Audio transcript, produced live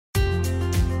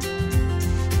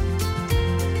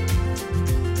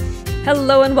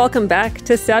Hello and welcome back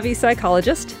to Savvy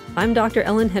Psychologist. I'm Dr.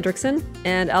 Ellen Hendriksen,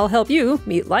 and I'll help you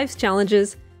meet life's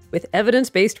challenges with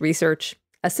evidence-based research,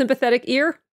 a sympathetic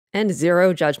ear, and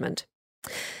zero judgment.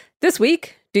 This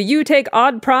week, do you take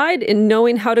odd pride in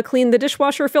knowing how to clean the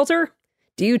dishwasher filter?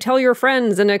 Do you tell your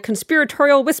friends in a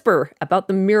conspiratorial whisper about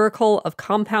the miracle of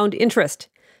compound interest?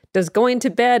 Does going to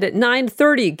bed at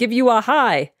 9:30 give you a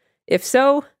high? If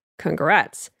so,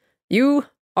 congrats. You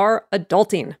are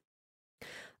adulting.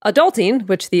 Adulting,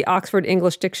 which the Oxford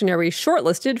English Dictionary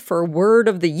shortlisted for Word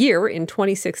of the Year in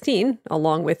 2016,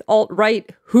 along with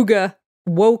alt-right, hygge,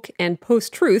 woke, and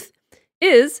post-truth,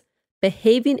 is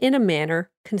behaving in a manner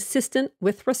consistent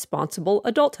with responsible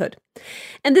adulthood.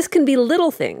 And this can be little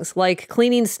things like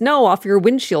cleaning snow off your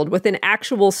windshield with an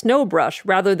actual snow brush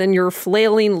rather than your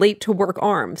flailing late-to-work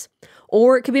arms.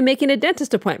 Or it could be making a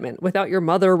dentist appointment without your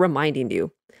mother reminding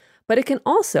you. But it can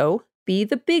also be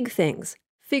the big things.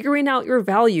 Figuring out your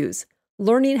values,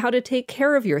 learning how to take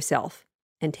care of yourself,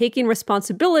 and taking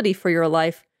responsibility for your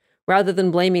life rather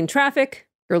than blaming traffic,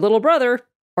 your little brother,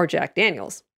 or Jack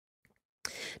Daniels.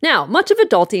 Now, much of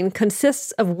adulting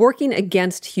consists of working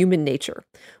against human nature.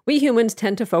 We humans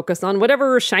tend to focus on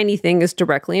whatever shiny thing is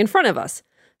directly in front of us.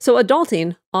 So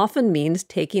adulting often means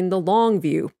taking the long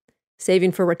view,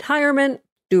 saving for retirement,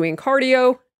 doing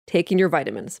cardio, taking your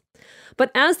vitamins.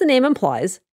 But as the name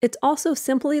implies, it's also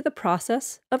simply the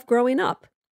process of growing up.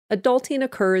 Adulting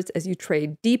occurs as you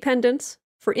trade dependence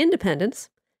for independence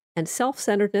and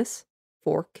self-centeredness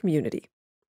for community.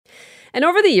 And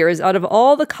over the years, out of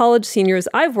all the college seniors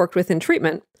I've worked with in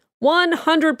treatment,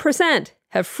 100%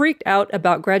 have freaked out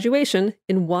about graduation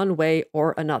in one way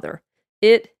or another.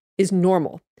 It is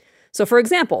normal. So for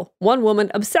example, one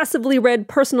woman obsessively read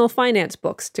personal finance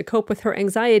books to cope with her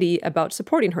anxiety about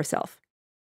supporting herself.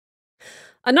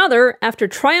 Another, after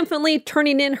triumphantly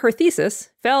turning in her thesis,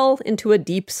 fell into a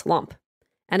deep slump.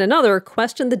 And another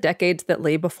questioned the decades that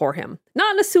lay before him,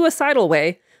 not in a suicidal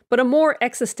way, but a more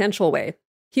existential way.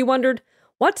 He wondered,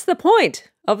 what's the point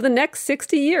of the next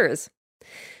 60 years?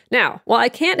 Now, while I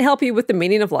can't help you with the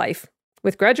meaning of life,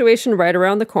 with graduation right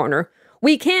around the corner,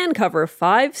 we can cover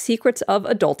 5 secrets of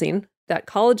adulting that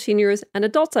college seniors and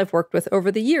adults I've worked with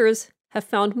over the years have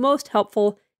found most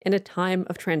helpful in a time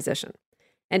of transition.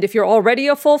 And if you're already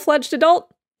a full-fledged adult,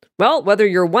 well, whether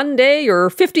you're 1 day or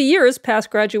 50 years past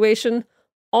graduation,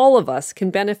 all of us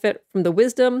can benefit from the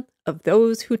wisdom of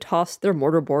those who tossed their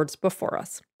mortarboards before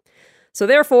us. So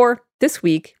therefore, this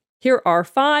week, here are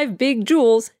 5 big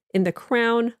jewels in the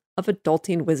crown of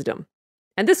adulting wisdom.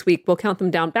 And this week, we'll count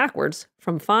them down backwards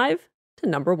from 5 to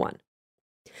number 1.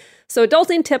 So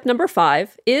adulting tip number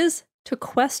 5 is to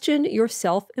question your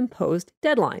self-imposed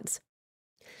deadlines.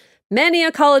 Many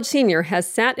a college senior has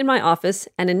sat in my office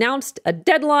and announced a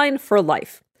deadline for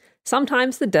life.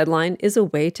 Sometimes the deadline is a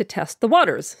way to test the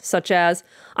waters, such as,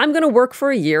 I'm going to work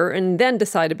for a year and then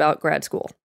decide about grad school.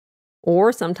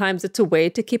 Or sometimes it's a way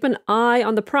to keep an eye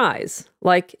on the prize,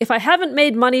 like, if I haven't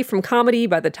made money from comedy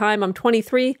by the time I'm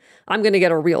 23, I'm going to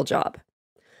get a real job.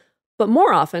 But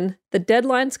more often, the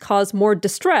deadlines cause more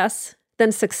distress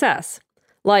than success,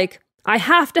 like, I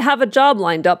have to have a job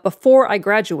lined up before I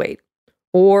graduate.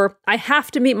 Or, I have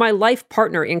to meet my life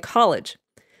partner in college.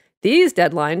 These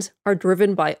deadlines are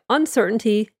driven by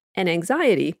uncertainty and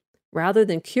anxiety rather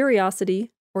than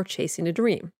curiosity or chasing a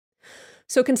dream.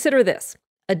 So consider this.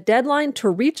 A deadline to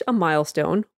reach a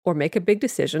milestone or make a big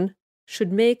decision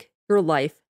should make your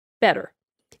life better.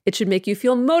 It should make you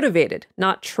feel motivated,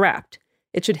 not trapped.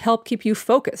 It should help keep you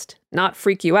focused, not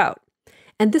freak you out.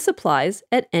 And this applies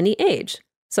at any age,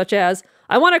 such as,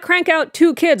 I want to crank out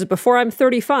 2 kids before I'm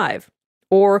 35.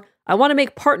 Or, I want to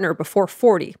make partner before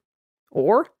 40.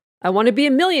 Or, I want to be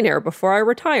a millionaire before I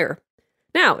retire.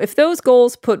 Now, if those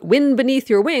goals put wind beneath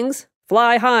your wings,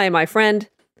 fly high, my friend.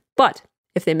 But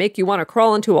if they make you want to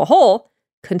crawl into a hole,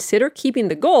 consider keeping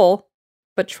the goal,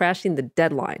 but trashing the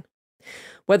deadline.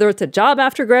 Whether it's a job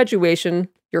after graduation,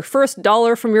 your first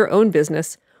dollar from your own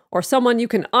business, or someone you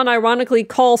can unironically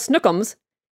call snookums,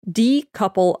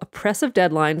 decouple oppressive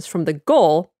deadlines from the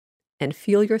goal and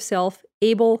feel yourself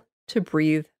able to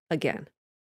breathe again.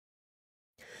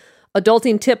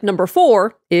 Adulting tip number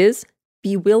 4 is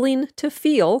be willing to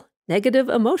feel negative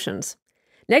emotions.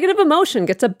 Negative emotion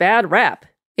gets a bad rap.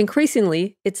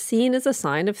 Increasingly, it's seen as a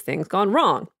sign of things gone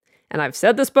wrong. And I've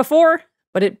said this before,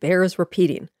 but it bears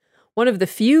repeating. One of the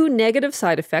few negative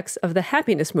side effects of the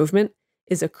happiness movement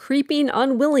is a creeping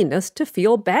unwillingness to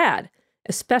feel bad,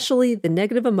 especially the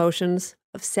negative emotions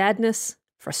of sadness,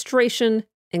 frustration,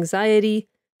 anxiety,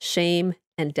 shame,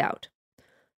 and doubt.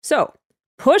 So,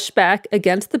 push back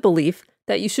against the belief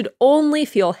that you should only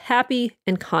feel happy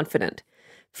and confident.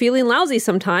 Feeling lousy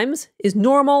sometimes is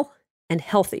normal and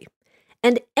healthy.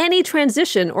 And any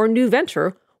transition or new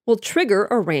venture will trigger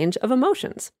a range of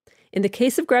emotions. In the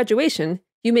case of graduation,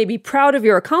 you may be proud of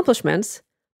your accomplishments,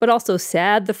 but also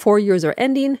sad the 4 years are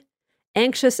ending,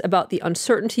 anxious about the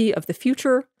uncertainty of the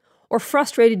future, or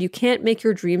frustrated you can't make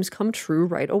your dreams come true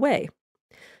right away.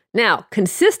 Now,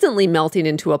 consistently melting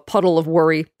into a puddle of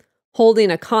worry,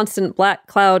 holding a constant black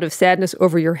cloud of sadness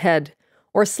over your head,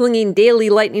 or slinging daily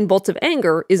lightning bolts of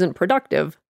anger isn't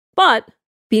productive, but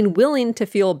being willing to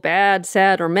feel bad,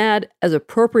 sad, or mad as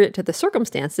appropriate to the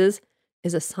circumstances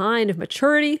is a sign of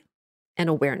maturity and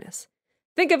awareness.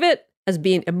 Think of it as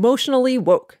being emotionally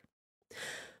woke.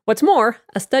 What's more,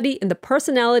 a study in the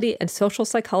Personality and Social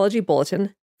Psychology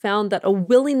Bulletin found that a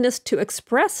willingness to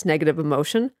express negative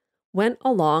emotion went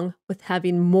along with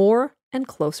having more and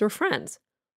closer friends.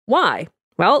 Why?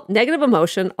 Well, negative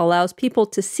emotion allows people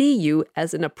to see you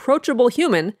as an approachable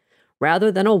human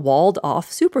rather than a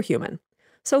walled-off superhuman.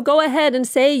 So go ahead and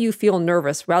say you feel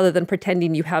nervous rather than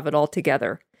pretending you have it all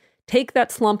together. Take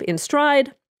that slump in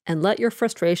stride and let your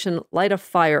frustration light a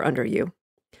fire under you.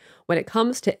 When it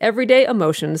comes to everyday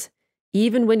emotions,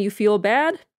 even when you feel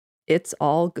bad, it's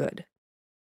all good.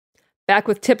 Back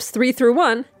with tips 3 through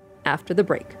 1 after the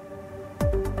break.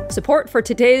 Support for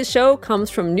today's show comes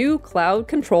from new Cloud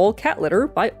Control Cat Litter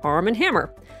by Arm &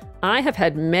 Hammer. I have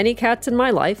had many cats in my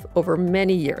life over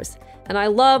many years, and I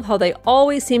love how they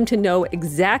always seem to know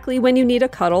exactly when you need a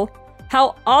cuddle,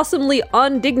 how awesomely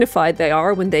undignified they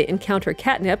are when they encounter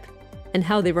catnip, and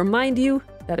how they remind you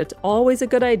that it's always a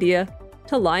good idea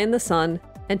to lie in the sun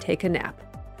and take a nap.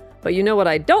 But you know what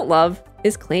I don't love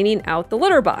is cleaning out the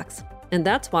litter box, and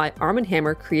that's why Arm &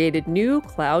 Hammer created new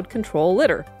Cloud Control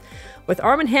Litter. With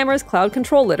Arm & Hammer's Cloud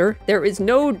Control Litter, there is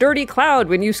no dirty cloud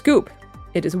when you scoop.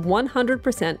 It is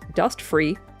 100%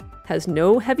 dust-free, has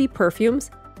no heavy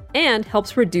perfumes, and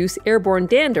helps reduce airborne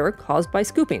dander caused by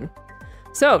scooping.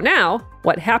 So now,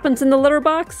 what happens in the litter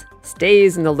box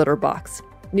stays in the litter box.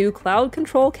 New Cloud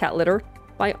Control Cat Litter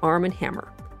by Arm &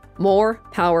 Hammer. More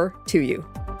power to you.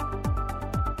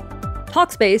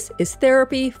 Talkspace is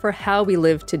therapy for how we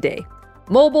live today.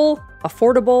 Mobile,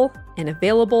 affordable, and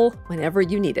available whenever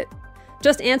you need it.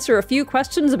 Just answer a few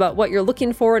questions about what you're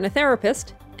looking for in a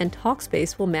therapist, and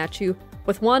Talkspace will match you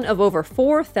with one of over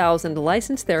 4,000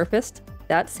 licensed therapists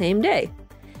that same day.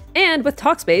 And with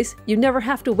Talkspace, you never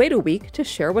have to wait a week to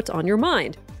share what's on your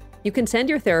mind. You can send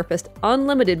your therapist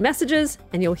unlimited messages,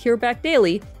 and you'll hear back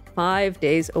daily, 5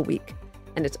 days a week.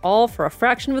 And it's all for a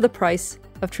fraction of the price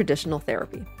of traditional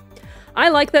therapy. I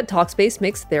like that Talkspace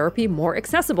makes therapy more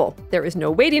accessible. There is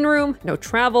no waiting room, no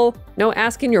travel, no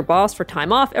asking your boss for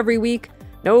time off every week,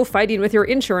 no fighting with your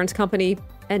insurance company,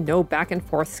 and no back and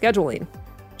forth scheduling.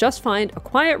 Just find a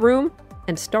quiet room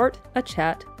and start a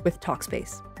chat with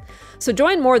Talkspace. So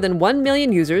join more than 1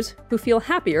 million users who feel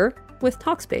happier with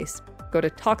Talkspace. Go to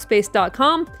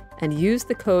Talkspace.com and use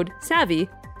the code SAVVY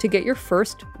to get your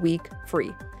first week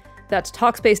free. That's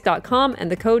Talkspace.com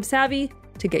and the code SAVVY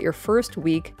to get your first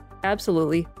week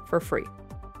absolutely for free.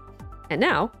 And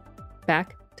now,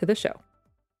 back to the show.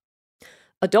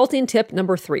 Adulting tip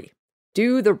number 3,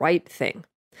 do the right thing.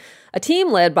 A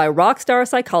team led by rockstar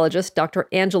psychologist Dr.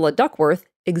 Angela Duckworth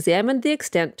examined the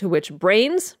extent to which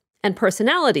brains and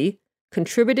personality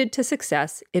contributed to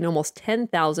success in almost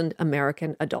 10,000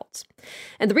 American adults.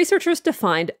 And the researchers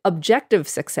defined objective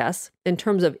success in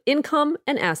terms of income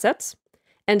and assets,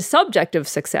 and subjective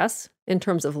success in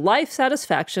terms of life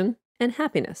satisfaction and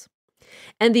happiness.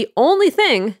 And the only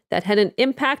thing that had an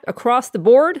impact across the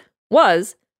board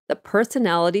was the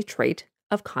personality trait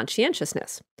of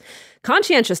conscientiousness.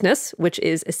 Conscientiousness, which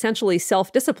is essentially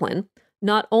self-discipline,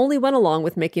 not only went along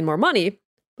with making more money,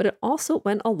 but it also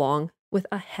went along with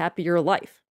a happier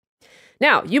life.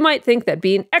 Now, you might think that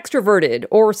being extroverted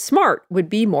or smart would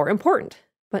be more important,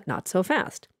 but not so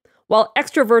fast. While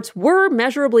extroverts were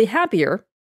measurably happier,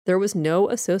 there was no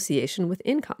association with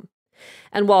income.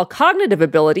 And while cognitive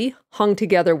ability hung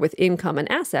together with income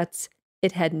and assets,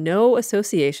 it had no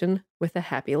association with a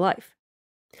happy life.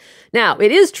 Now,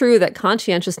 it is true that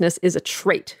conscientiousness is a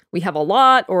trait. We have a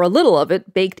lot or a little of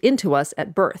it baked into us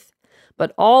at birth.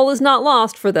 But all is not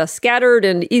lost for the scattered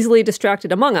and easily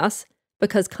distracted among us,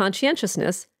 because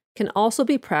conscientiousness can also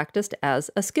be practiced as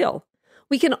a skill.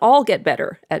 We can all get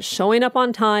better at showing up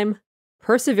on time,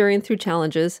 persevering through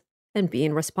challenges, and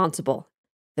being responsible.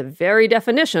 The very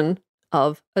definition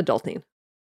of adulting.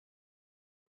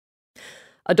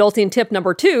 Adulting tip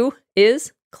number 2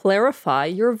 is clarify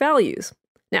your values.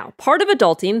 Now, part of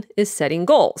adulting is setting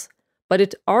goals, but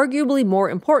it's arguably more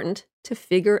important to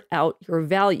figure out your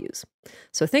values.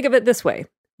 So think of it this way.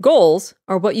 Goals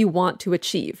are what you want to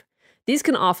achieve. These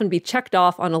can often be checked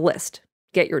off on a list.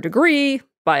 Get your degree,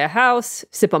 buy a house,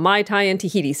 sip a Mai Tai in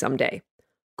Tahiti someday.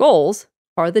 Goals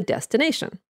are the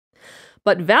destination.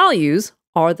 But values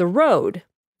are the road.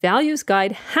 Values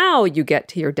guide how you get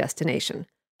to your destination,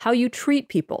 how you treat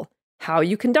people, how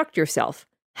you conduct yourself,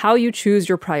 how you choose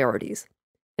your priorities.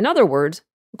 In other words,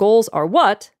 goals are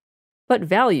what, but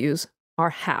values are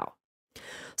how.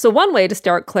 So one way to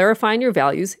start clarifying your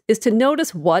values is to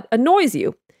notice what annoys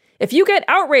you. If you get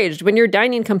outraged when your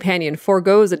dining companion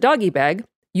forgoes a doggy bag,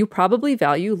 you probably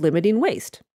value limiting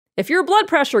waste. If your blood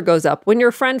pressure goes up when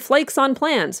your friend flakes on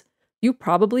plans, you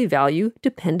probably value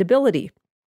dependability.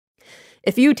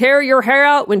 If you tear your hair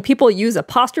out when people use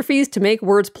apostrophes to make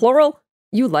words plural,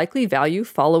 you likely value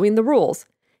following the rules.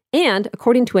 And,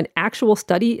 according to an actual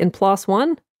study in PLOS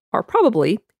One, are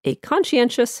probably a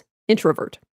conscientious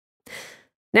introvert.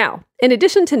 Now, in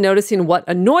addition to noticing what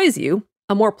annoys you,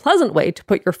 a more pleasant way to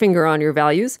put your finger on your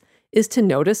values is to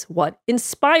notice what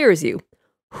inspires you.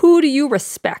 Who do you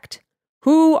respect?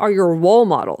 Who are your role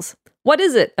models? What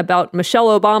is it about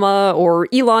Michelle Obama or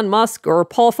Elon Musk or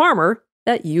Paul Farmer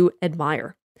that you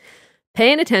admire?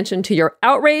 Paying attention to your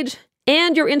outrage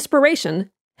and your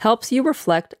inspiration helps you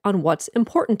reflect on what's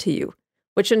important to you,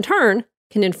 which in turn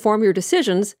can inform your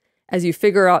decisions as you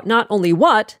figure out not only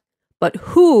what, but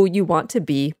who you want to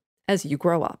be as you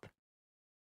grow up.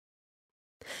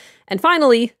 And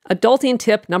finally, adulting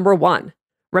tip number 1.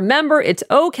 Remember, it's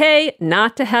okay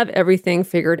not to have everything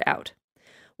figured out.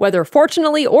 Whether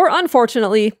fortunately or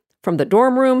unfortunately, from the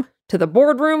dorm room to the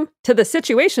boardroom to the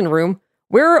situation room,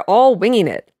 we're all winging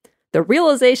it. The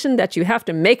realization that you have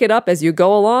to make it up as you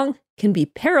go along can be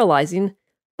paralyzing,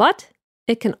 but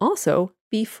it can also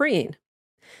be freeing.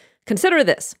 Consider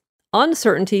this.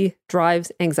 Uncertainty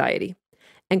drives anxiety.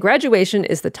 And graduation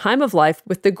is the time of life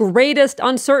with the greatest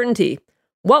uncertainty.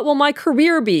 What will my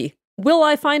career be? Will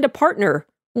I find a partner?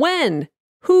 When?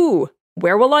 Who?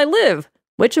 Where will I live?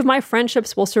 Which of my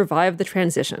friendships will survive the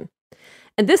transition?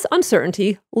 And this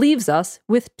uncertainty leaves us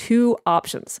with 2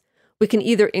 options. We can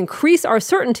either increase our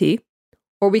certainty,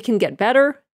 or we can get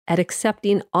better at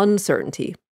accepting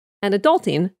uncertainty. And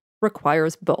adulting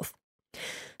requires both.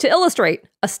 To illustrate,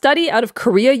 a study out of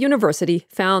Korea University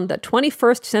found that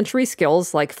 21st century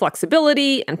skills like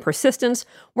flexibility and persistence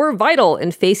were vital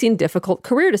in facing difficult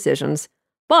career decisions,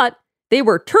 but they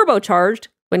were turbocharged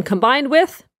when combined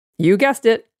with, you guessed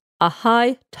it, a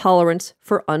high tolerance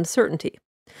for uncertainty.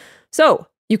 So,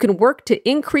 you can work to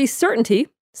increase certainty,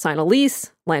 sign a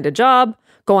lease, land a job,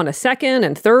 go on a second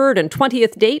and third and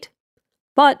 20th date,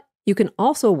 but you can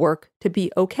also work to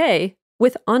be okay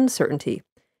with uncertainty.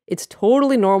 It's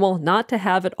totally normal not to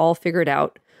have it all figured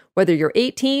out, whether you're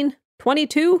 18,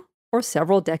 22, or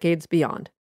several decades beyond.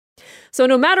 So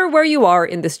no matter where you are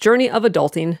in this journey of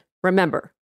adulting,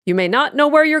 remember, you may not know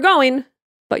where you're going,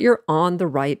 but you're on the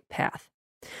right path.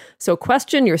 So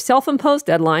question your self-imposed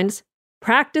deadlines,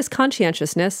 practice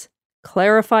conscientiousness,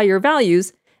 clarify your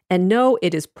values, and know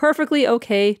it is perfectly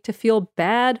okay to feel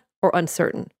bad or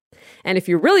uncertain. And if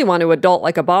you really want to adult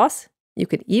like a boss, you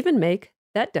could even make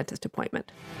that dentist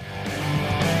appointment.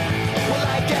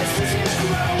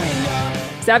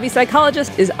 Savvy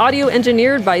Psychologist is audio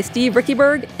engineered by Steve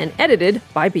Rickyberg and edited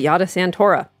by Beata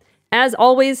Santora. As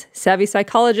always, Savvy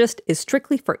Psychologist is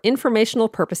strictly for informational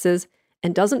purposes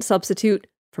and doesn't substitute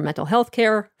for mental health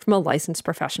care from a licensed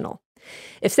professional.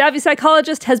 If Savvy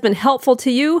Psychologist has been helpful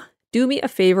to you, do me a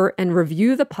favor and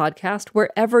review the podcast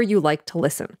wherever you like to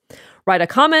listen. Write a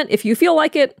comment if you feel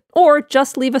like it, or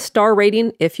just leave a star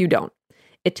rating if you don't.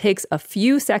 It takes a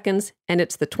few seconds, and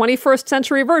it's the 21st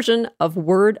century version of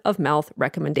word-of-mouth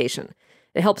recommendation.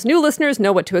 It helps new listeners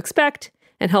know what to expect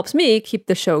and helps me keep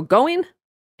the show going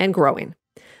and growing.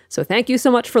 So thank you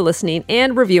so much for listening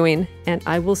and reviewing, and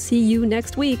I will see you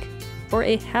next week for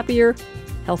a happier,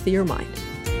 healthier mind.